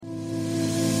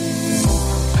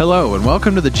Hello, and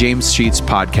welcome to the James Sheets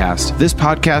Podcast. This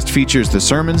podcast features the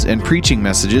sermons and preaching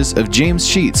messages of James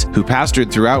Sheets, who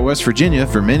pastored throughout West Virginia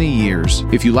for many years.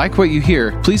 If you like what you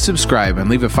hear, please subscribe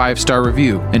and leave a 5-star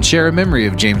review, and share a memory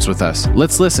of James with us.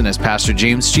 Let's listen as Pastor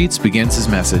James Sheets begins his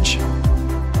message.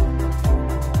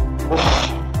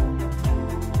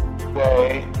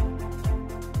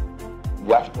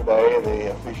 Yesterday,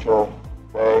 the official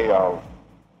day of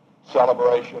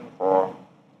celebration for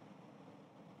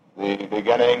the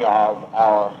beginning of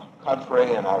our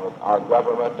country and our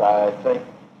government, I think,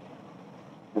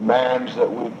 demands that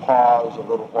we pause a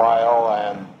little while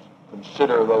and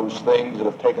consider those things that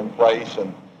have taken place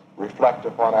and reflect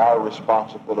upon our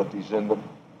responsibilities in them.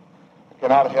 I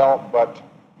cannot help but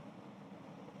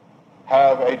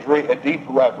have a deep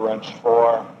reverence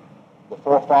for the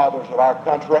forefathers of our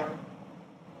country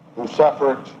who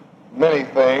suffered many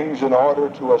things in order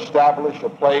to establish a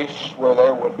place where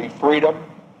there would be freedom,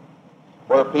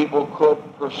 where people could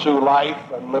pursue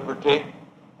life and liberty and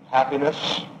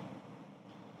happiness.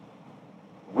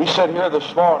 We sit here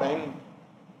this morning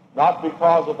not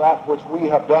because of that which we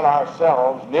have done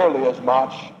ourselves nearly as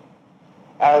much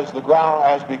as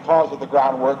because of the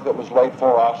groundwork that was laid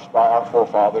for us by our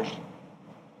forefathers,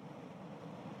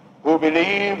 who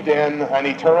believed in an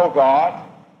eternal God,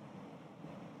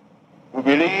 who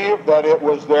believed that it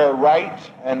was their right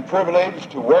and privilege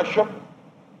to worship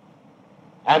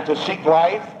and to seek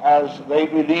life as they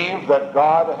believed that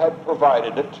God had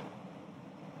provided it.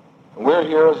 And we're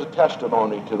here as a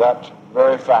testimony to that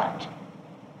very fact.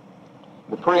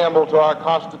 The preamble to our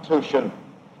Constitution,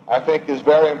 I think, is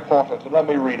very important, and let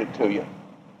me read it to you.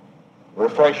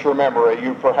 Refresh your memory.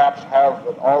 You perhaps have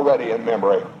it already in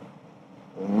memory,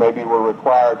 and maybe were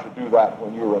required to do that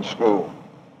when you were in school.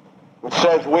 It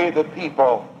says, "We, the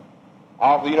people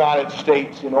of the United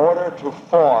States, in order to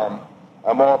form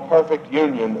a more perfect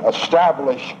union,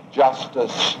 establish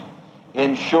justice,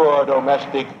 ensure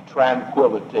domestic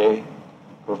tranquility,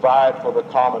 provide for the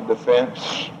common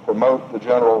defense, promote the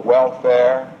general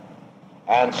welfare,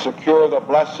 and secure the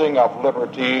blessing of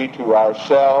liberty to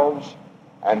ourselves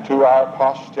and to our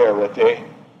posterity,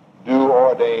 do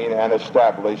ordain and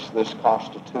establish this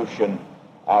Constitution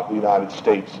of the United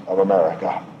States of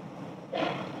America."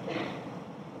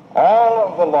 All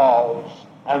of the laws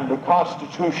and the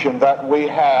Constitution that we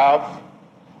have,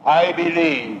 I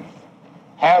believe,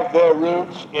 have their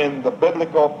roots in the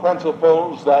biblical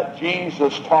principles that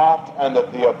Jesus taught and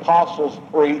that the apostles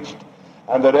preached,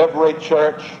 and that every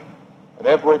church and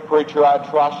every preacher, I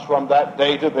trust, from that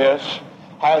day to this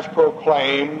has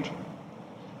proclaimed,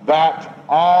 that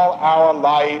all our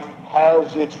life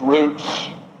has its roots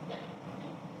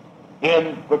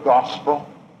in the gospel,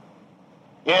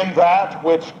 in that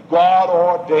which God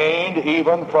ordained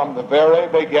even from the very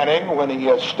beginning when he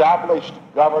established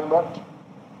government,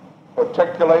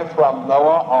 particularly from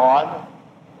Noah on,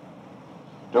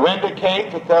 to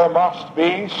indicate that there must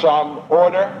be some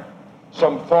order,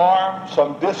 some form,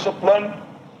 some discipline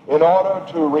in order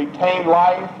to retain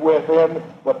life within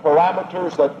the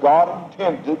parameters that God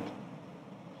intended.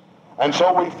 And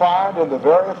so we find in the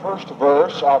very first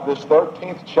verse of this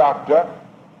 13th chapter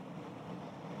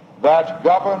that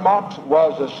government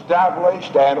was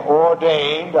established and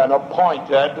ordained and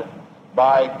appointed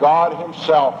by God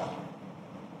himself.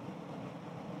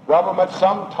 Government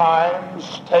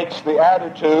sometimes takes the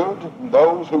attitude,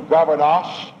 those who govern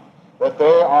us, that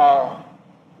they are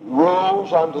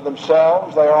rules unto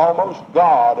themselves, they are almost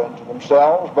God unto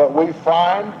themselves, but we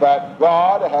find that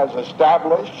God has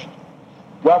established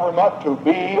government to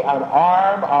be an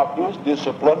arm of his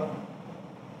discipline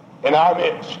in our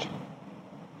midst.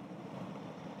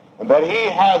 And that he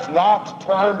has not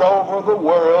turned over the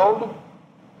world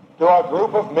to a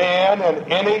group of men in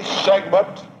any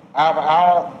segment of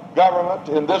our government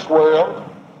in this world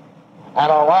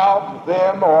and allowed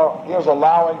them, or is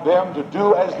allowing them, to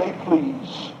do as they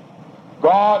please.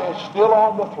 God is still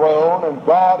on the throne and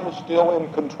God is still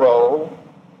in control.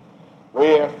 We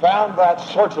have found that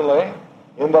certainly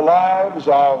in the lives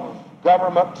of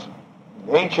government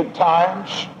in ancient times.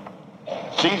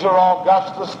 Caesar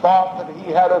Augustus thought that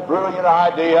he had a brilliant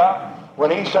idea when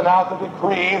he sent out the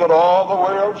decree that all the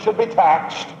world should be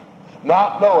taxed,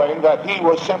 not knowing that he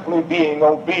was simply being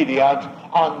obedient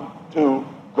unto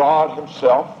God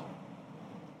himself.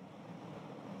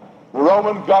 The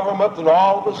Roman government and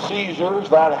all the Caesars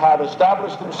that had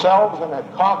established themselves and had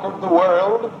conquered the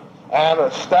world and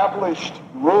established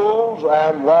rules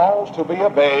and laws to be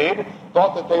obeyed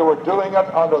thought that they were doing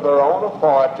it under their own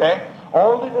authority,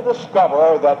 only to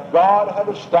discover that God had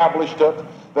established it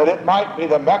that it might be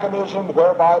the mechanism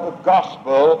whereby the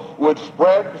gospel would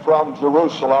spread from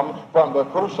Jerusalem, from the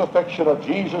crucifixion of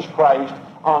Jesus Christ,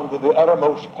 onto the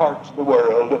uttermost parts of the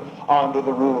world, onto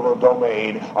the rule and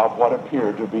domain of what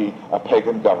appeared to be a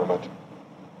pagan government.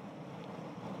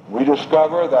 We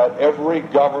discover that every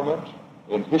government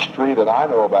in history that I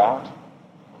know about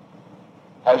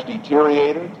has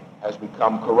deteriorated, has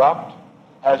become corrupt,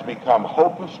 has become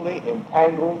hopelessly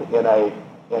entangled in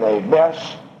a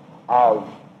mess of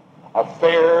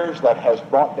affairs that has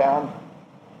brought down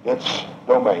its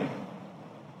domain.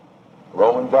 The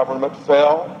Roman government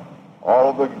fell. All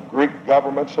of the Greek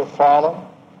governments have fallen.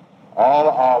 All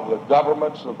of the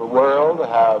governments of the world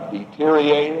have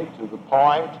deteriorated to the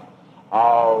point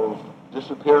of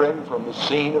disappearing from the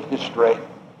scene of history.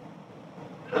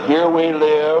 Here we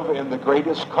live in the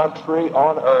greatest country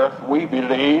on earth, we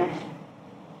believe,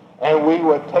 and we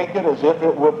would take it as if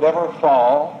it would never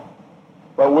fall,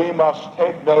 but we must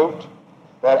take note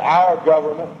that our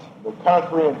government, the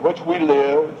country in which we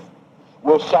live,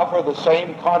 will suffer the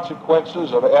same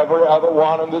consequences of every other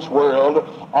one in this world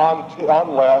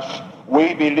unless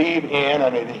we believe in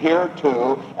and adhere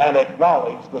to and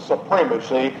acknowledge the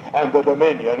supremacy and the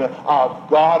dominion of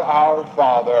God our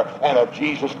Father and of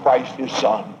Jesus Christ his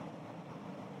Son.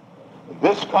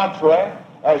 This country,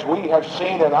 as we have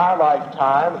seen in our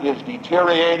lifetime, is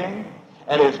deteriorating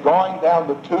and is going down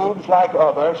the tubes like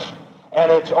others,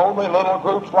 and it's only little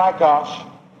groups like us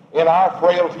in our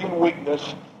frailty and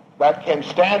weakness that can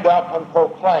stand up and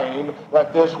proclaim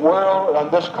that this world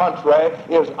and this country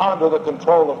is under the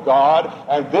control of God,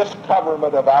 and this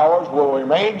government of ours will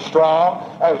remain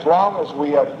strong as long as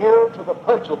we adhere to the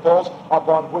principles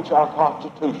upon which our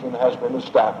Constitution has been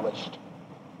established.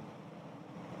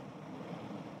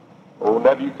 Old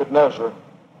Nebuchadnezzar,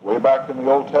 way back in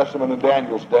the Old Testament in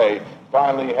Daniel's day,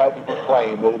 finally had to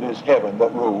proclaim that it is heaven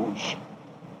that rules.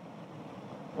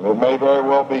 And it may very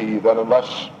well be that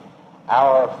unless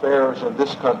our affairs in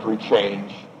this country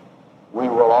change, we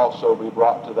will also be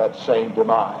brought to that same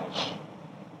demise.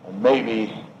 And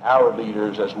maybe our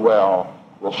leaders as well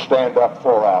will stand up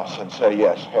for us and say,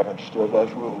 yes, heaven still does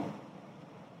rule.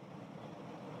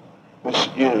 This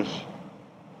is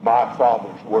my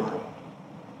Father's world.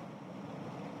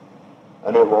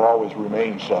 And it will always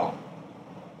remain so.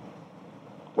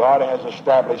 God has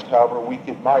established, however weak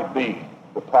it might be,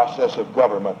 the process of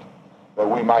government, that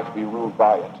we might be ruled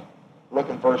by it. Look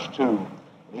in verse 2.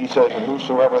 He says, and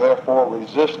whosoever therefore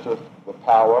resisteth the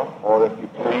power, or if you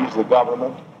please, the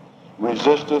government,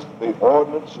 resisteth the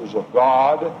ordinances of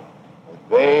God,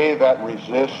 they that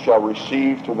resist shall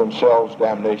receive to themselves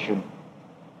damnation.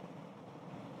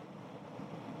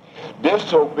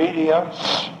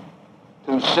 Disobedience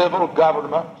to civil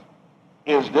government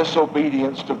is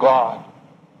disobedience to God.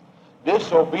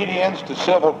 Disobedience to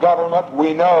civil government,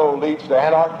 we know, leads to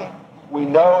anarchy. We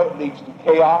know it leads to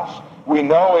chaos. We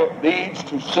know it leads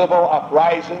to civil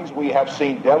uprisings. We have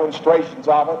seen demonstrations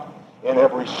of it in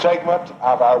every segment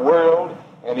of our world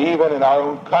and even in our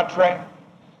own country.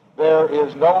 There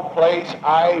is no place,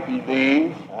 I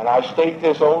believe, and I state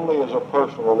this only as a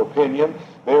personal opinion,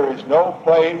 there is no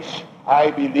place, I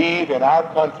believe, in our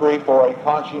country for a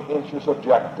conscientious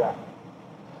objector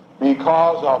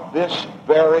because of this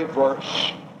very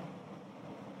verse,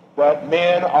 that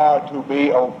men are to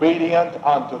be obedient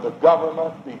unto the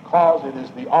government because it is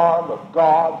the arm of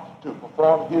God to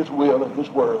perform his will in this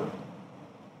world.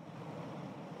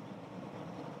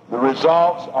 The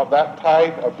results of that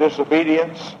type of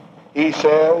disobedience, he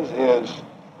says, is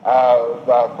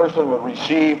the person will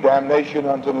receive damnation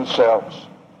unto themselves.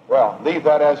 Well, leave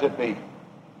that as it be.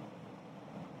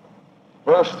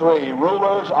 Verse 3,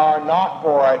 rulers are not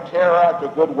for a terror to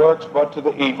good works, but to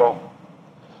the evil.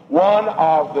 One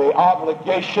of the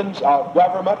obligations of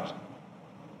government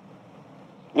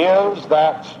is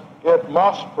that it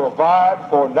must provide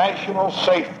for national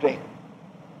safety,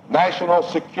 national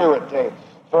security,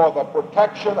 for the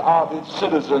protection of its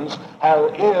citizens,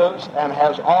 is and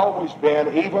has always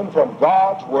been, even from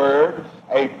God's Word,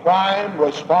 a prime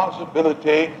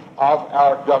responsibility of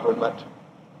our government.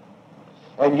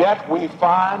 And yet we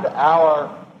find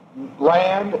our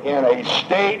land in a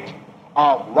state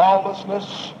of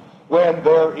lawlessness when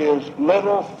there is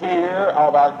little fear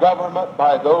of our government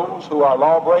by those who are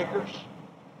lawbreakers.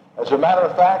 As a matter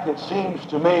of fact, it seems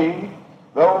to me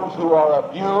those who are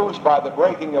abused by the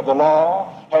breaking of the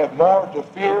law have more to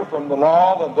fear from the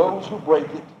law than those who break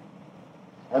it.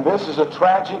 And this is a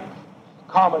tragic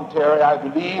commentary, I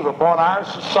believe, upon our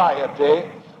society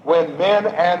when men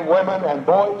and women and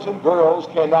boys and girls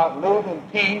cannot live in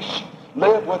peace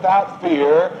live without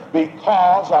fear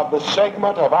because of the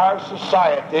segment of our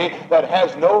society that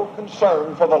has no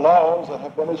concern for the laws that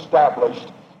have been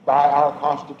established by our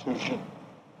Constitution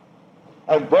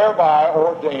and thereby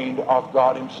ordained of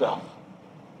God himself.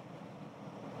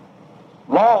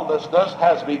 Lawlessness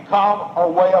has become a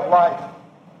way of life.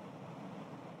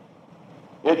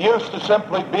 It used to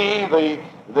simply be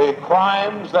the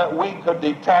crimes that we could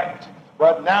detect,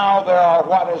 but now there are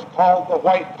what is called the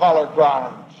white-collar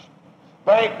crimes.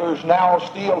 Bankers now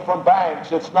steal from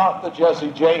banks. It's not the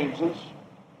Jesse Jameses.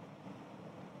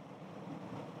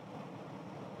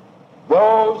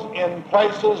 Those in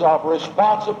places of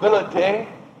responsibility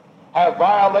have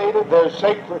violated their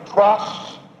sacred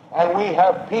trusts, and we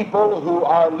have people who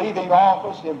are leaving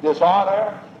office in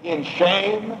dishonor, in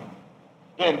shame,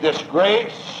 in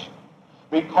disgrace,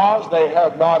 because they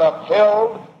have not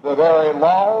upheld the very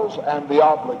laws and the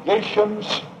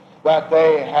obligations that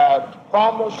they had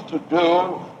promised to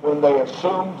do when they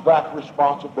assumed that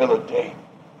responsibility.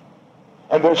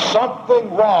 And there's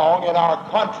something wrong in our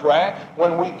country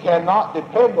when we cannot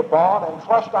depend upon and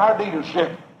trust our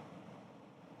leadership.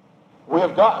 We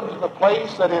have gotten to the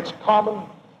place that it's common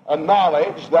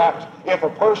knowledge that if a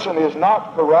person is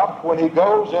not corrupt when he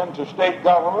goes into state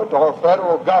government or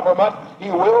federal government, he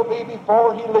will be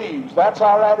before he leaves. That's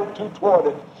our attitude toward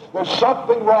it. There's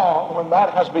something wrong when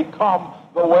that has become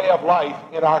the way of life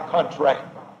in our country.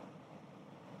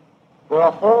 There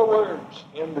are 4 words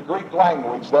in the Greek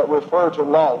language that refer to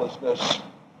lawlessness.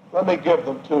 Let me give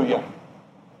them to you.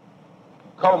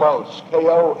 Komos,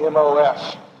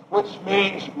 K-O-M-O-S, which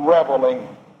means reveling,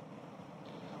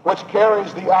 which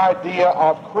carries the idea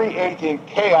of creating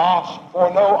chaos for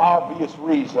no obvious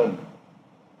reason.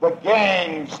 The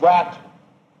gangs that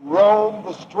roam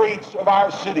the streets of our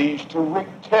cities to wreak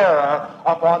terror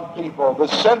upon people, the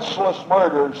senseless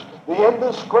murders, the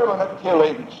indiscriminate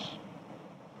killings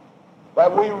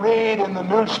that we read in the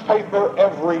newspaper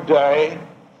every day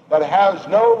that has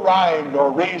no rhyme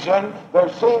nor reason. There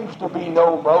seems to be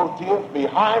no motive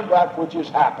behind that which is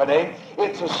happening.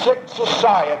 It's a sick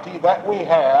society that we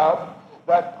have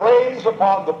that preys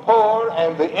upon the poor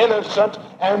and the innocent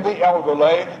and the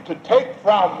elderly to take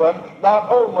from them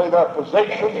not only their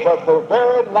possessions but their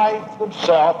very life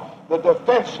themselves. The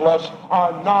defenseless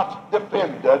are not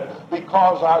defended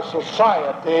because our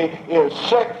society is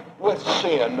sick with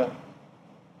sin.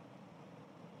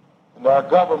 And our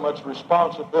government's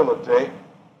responsibility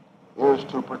is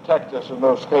to protect us in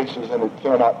those cases, and it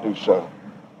cannot do so.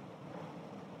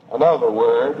 Another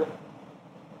word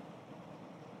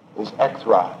is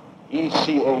echthra,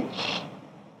 E-C-H-T-H-R-A,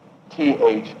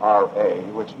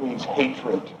 which means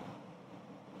hatred.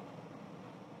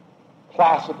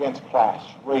 Class against class,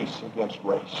 race against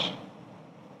race.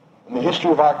 In the history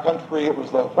of our country, it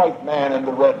was the white man and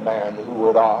the red man who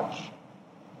were at odds.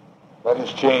 That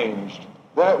has changed.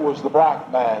 Then it was the black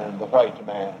man and the white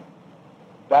man.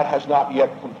 That has not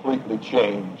yet completely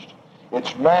changed.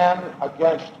 It's man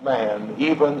against man,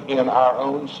 even in our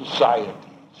own societies.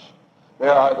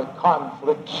 There are the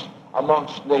conflicts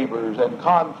amongst neighbors and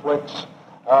conflicts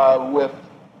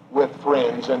with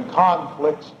friends and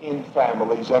conflicts in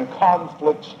families and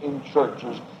conflicts in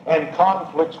churches and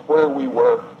conflicts where we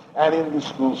work and in the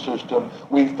school system.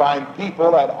 We find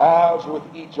people at odds with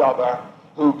each other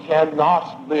who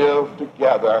cannot live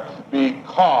together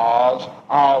because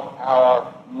of our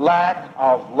lack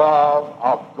of love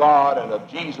of God and of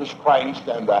Jesus Christ,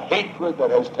 and the hatred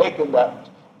that has taken the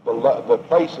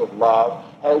place of love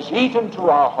has eaten to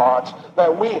our hearts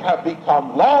that we have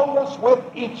become lawless with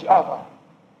each other.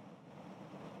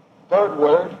 Third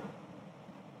word,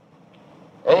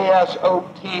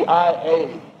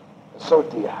 A-S-O-T-I-A,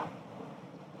 asotia.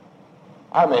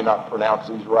 I may not pronounce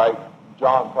these right.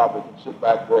 John probably can sit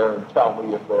back there and tell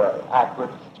me if they're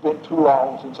accurate. It's been too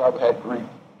long since I've had Greek.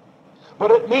 But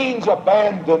it means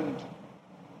abandoned.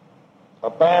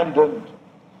 Abandoned.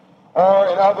 Or,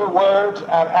 in other words,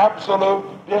 an absolute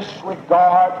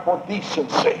disregard for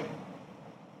decency.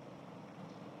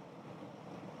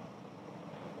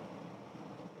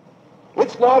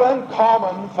 It's not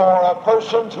uncommon for a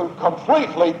person to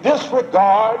completely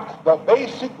disregard the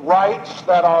basic rights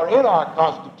that are in our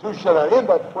Constitution and in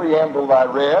that preamble I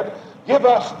read, give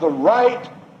us the right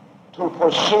to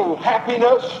pursue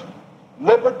happiness,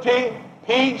 liberty,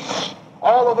 peace,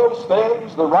 all of those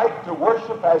things, the right to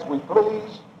worship as we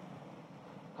please.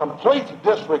 Complete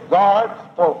disregard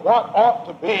for what ought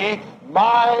to be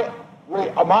my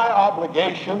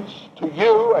obligations to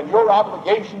you and your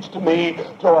obligations to me,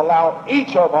 to allow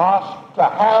each of us to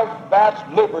have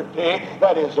that liberty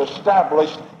that is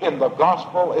established in the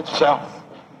gospel itself.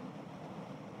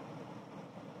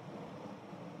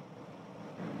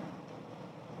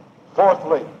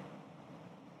 Fourthly,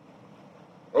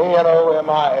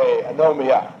 anomia,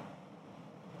 anomia,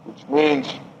 which means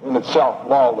in itself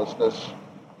lawlessness.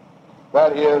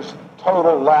 That is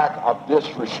total lack of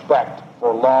disrespect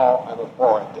for law and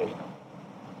authority.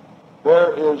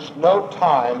 There is no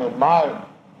time in my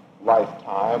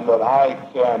lifetime that I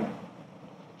can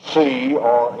see,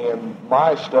 or in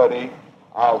my study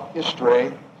of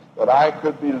history, that I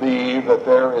could believe that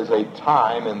there is a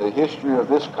time in the history of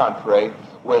this country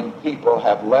when people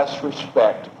have less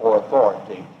respect for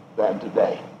authority than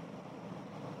today.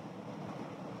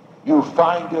 You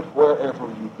find it wherever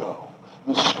you go.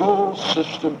 The school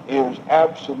system is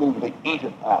absolutely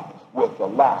eaten up with the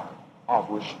lack of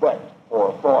respect for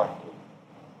authority.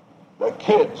 The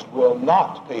kids will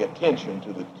not pay attention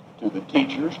to the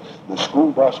teachers. The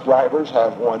school bus drivers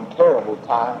have one terrible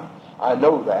time. I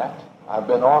know that. I've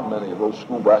been on many of those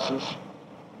school buses,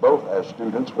 both as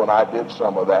students when I did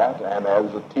some of that, and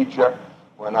as a teacher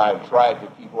when I tried to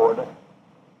keep order.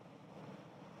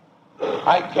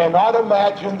 I cannot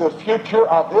imagine the future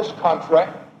of this country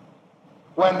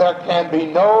when there can be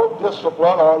no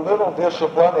discipline or little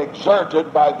discipline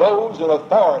exerted by those in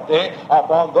authority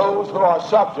upon those who are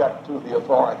subject to the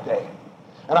authority.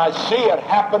 And I see it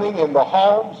happening in the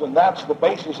homes, and that's the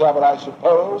basis of it, I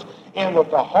suppose, in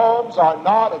that the homes are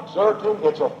not exerting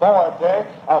its authority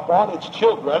upon its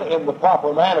children in the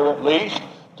proper manner, at least,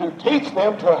 to teach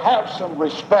them to have some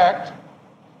respect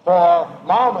for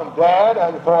mom and dad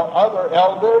and for other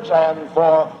elders and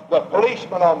for the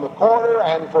policeman on the corner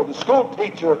and for the school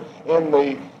teacher in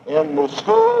the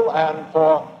school and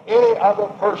for any other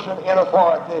person in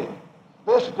authority.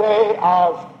 This day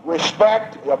of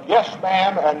respect, of yes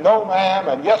ma'am and no ma'am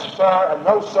and yes sir and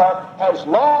no sir, has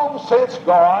long since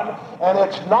gone, and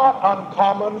it's not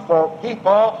uncommon for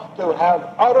people to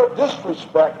have utter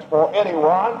disrespect for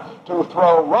anyone, to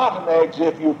throw rotten eggs,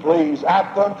 if you please,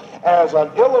 at them as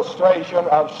an illustration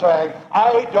of saying,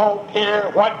 I don't care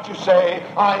what you say,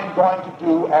 I am going to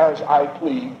do as I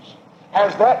please.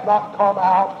 Has that not come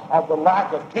out of the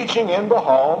lack of teaching in the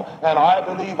home, and I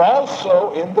believe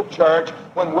also in the church,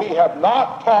 when we have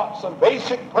not taught some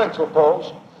basic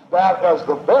principles that is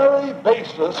the very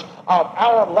basis of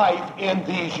our life in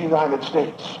these United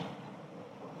States?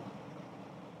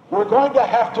 We're going to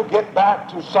have to get back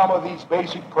to some of these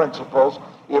basic principles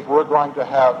if we're going to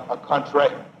have a country.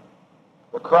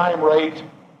 The crime rate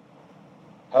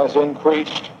has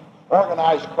increased.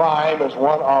 Organized crime is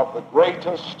one of the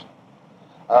greatest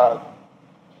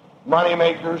money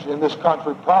makers in this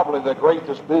country. Probably the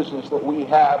greatest business that we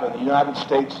have in the United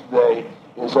States today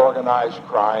is organized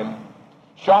crime.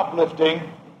 Shoplifting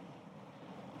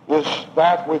is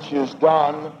that which is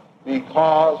done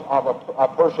because of a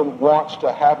person wants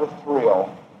to have a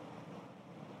thrill.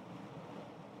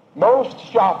 Most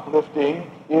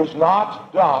shoplifting is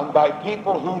not done by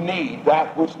people who need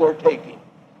that which they're taking.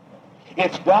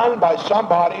 It's done by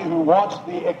somebody who wants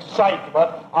the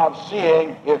excitement of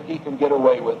seeing if he can get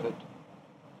away with it.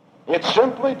 It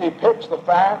simply depicts the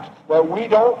fact that we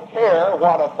don't care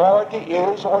what authority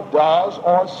is or does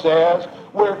or says.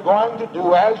 We're going to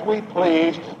do as we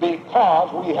please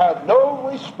because we have no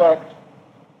respect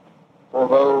for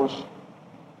those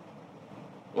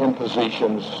in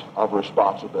positions of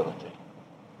responsibility.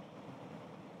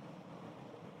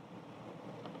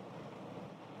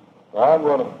 Now, I'm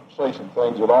going to say some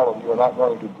things that all of you are not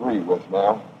going to agree with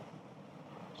now.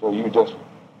 So you just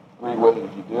agree with it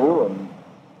if you do and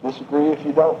disagree if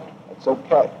you don't. That's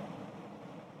okay.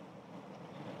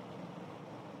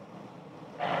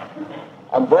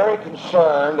 I'm very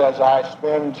concerned as I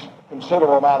spend a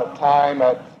considerable amount of time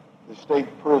at the state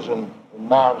prison in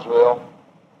Moundsville.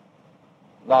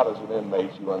 Not as an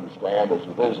inmate, you understand. As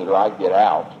a visitor, I get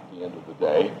out at the end of the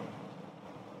day.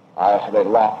 They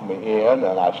lock me in,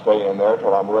 and I stay in there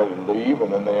till I'm ready to leave,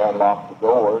 and then they unlock the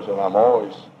doors, and I'm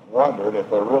always wondering if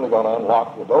they're really going to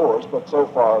unlock the doors, but so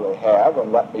far they have,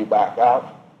 and let me back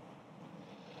out.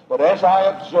 But as I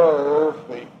observe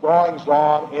the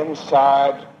goings-on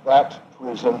inside that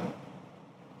prison,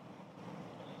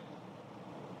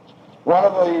 one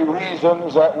of the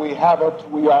reasons that we have it,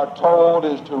 we are told,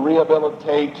 is to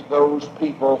rehabilitate those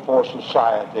people for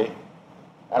society.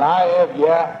 And I have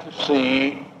yet to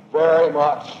see very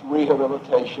much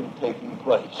rehabilitation taking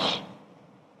place.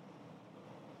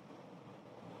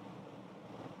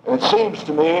 And it seems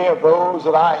to me of those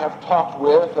that I have talked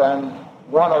with, and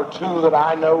one or two that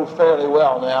I know fairly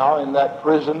well now in that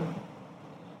prison,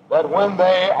 that when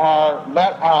they are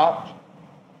let out,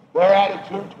 their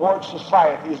attitude towards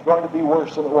society is going to be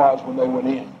worse than it was when they went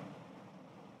in.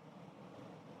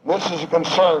 This is a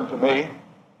concern to me.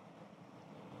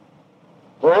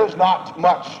 There is not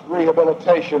much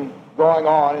rehabilitation going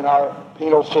on in our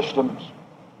penal systems.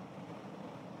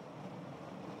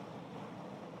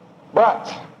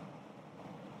 But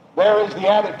there is the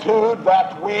attitude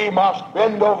that we must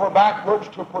bend over backwards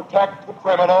to protect the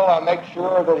criminal and make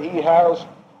sure that he has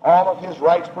all of his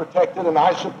rights protected, and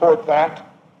I support that.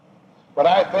 But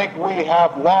I think we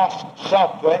have lost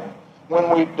something when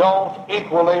we don't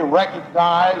equally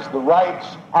recognize the rights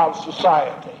of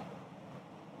society.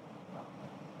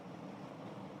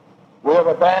 We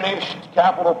have banished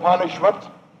capital punishment,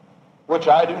 which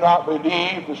I do not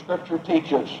believe the Scripture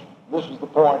teaches. This is the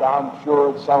point I'm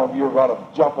sure that some of you are going to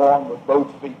jump on with both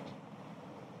feet.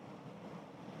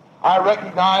 I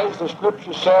recognize the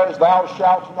Scripture says, "Thou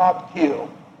shalt not kill."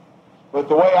 But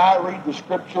the way I read the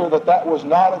Scripture, that was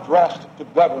not addressed to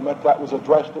government, that was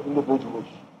addressed to individuals.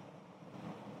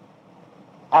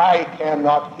 I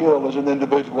cannot kill as an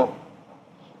individual.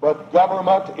 But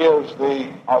government is the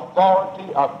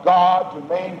authority of God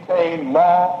to maintain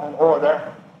law and order.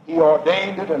 He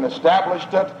ordained it and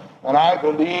established it, and I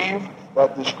believe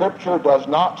that the Scripture does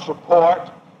not support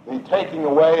the taking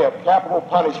away of capital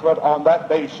punishment on that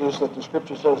basis that the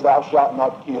Scripture says, "Thou shalt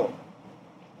not kill."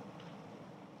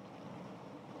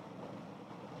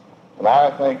 And I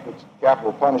think that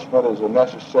capital punishment is a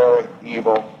necessary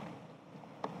evil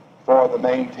for the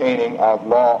maintaining of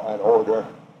law and order,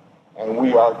 and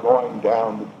we are going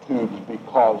down the tubes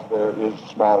because there is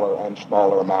smaller and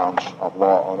smaller amounts of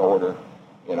law and order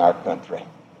in our country.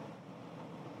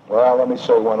 Well, let me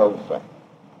say one other thing,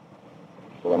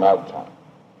 so I'm out of time.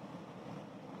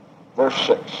 Verse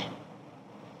 6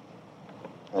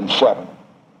 and 7.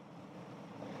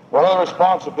 One of the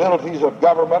responsibilities of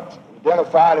government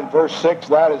identified in verse 6,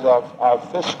 that is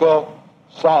of fiscal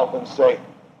solvency.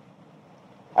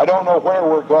 I don't know where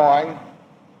we're going,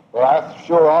 but I'm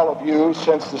sure all of you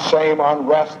sense the same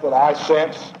unrest that I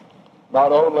sense,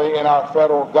 not only in our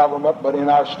federal government, but in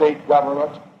our state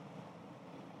government,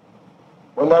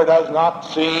 when there does not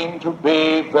seem to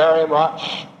be very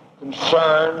much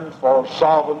concern for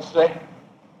solvency.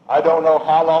 I don't know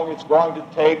how long it's going to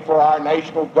take for our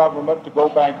national government to go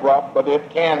bankrupt, but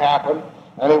it can happen,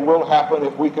 and it will happen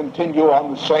if we continue on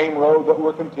the same road that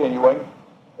we're continuing.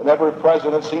 And every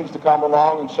president seems to come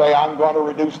along and say, "I'm going to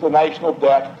reduce the national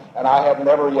debt," and I have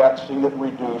never yet seen it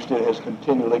reduced. It is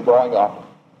continually going up.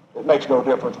 It makes no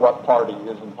difference what party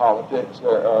is in politics,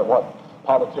 or what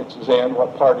politics is in,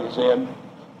 what party is in,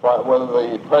 whether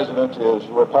the president is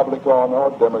Republican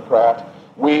or Democrat.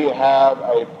 We have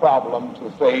a problem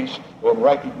to face in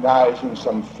recognizing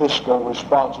some fiscal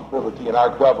responsibility in our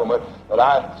government that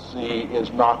I see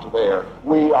is not there.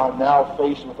 We are now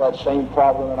faced with that same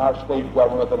problem in our state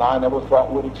government that I never thought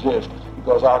would exist,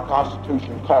 because our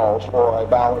Constitution calls for a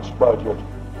balanced budget.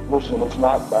 Listen, it's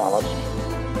not balanced.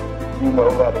 You know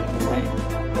that if you read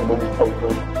the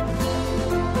newspapers.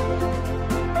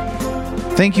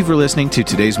 Thank you for listening to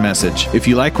today's message. If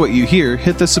you like what you hear,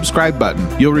 hit the subscribe button.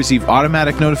 You'll receive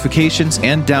automatic notifications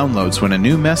and downloads when a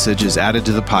new message is added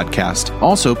to the podcast.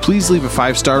 Also, please leave a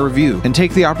 5-star review and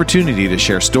take the opportunity to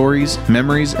share stories,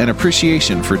 memories, and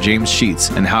appreciation for James Sheets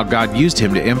and how God used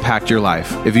him to impact your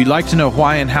life. If you'd like to know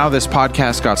why and how this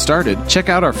podcast got started, check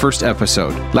out our first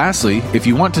episode. Lastly, if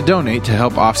you want to donate to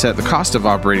help offset the cost of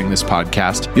operating this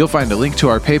podcast, you'll find a link to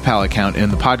our PayPal account in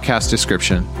the podcast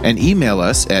description, and email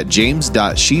us at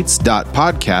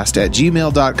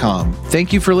james.sheets.podcast@gmail.com.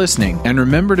 Thank you for listening, and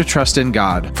remember to trust in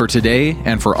God for today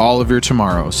and for all of your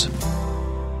tomorrows.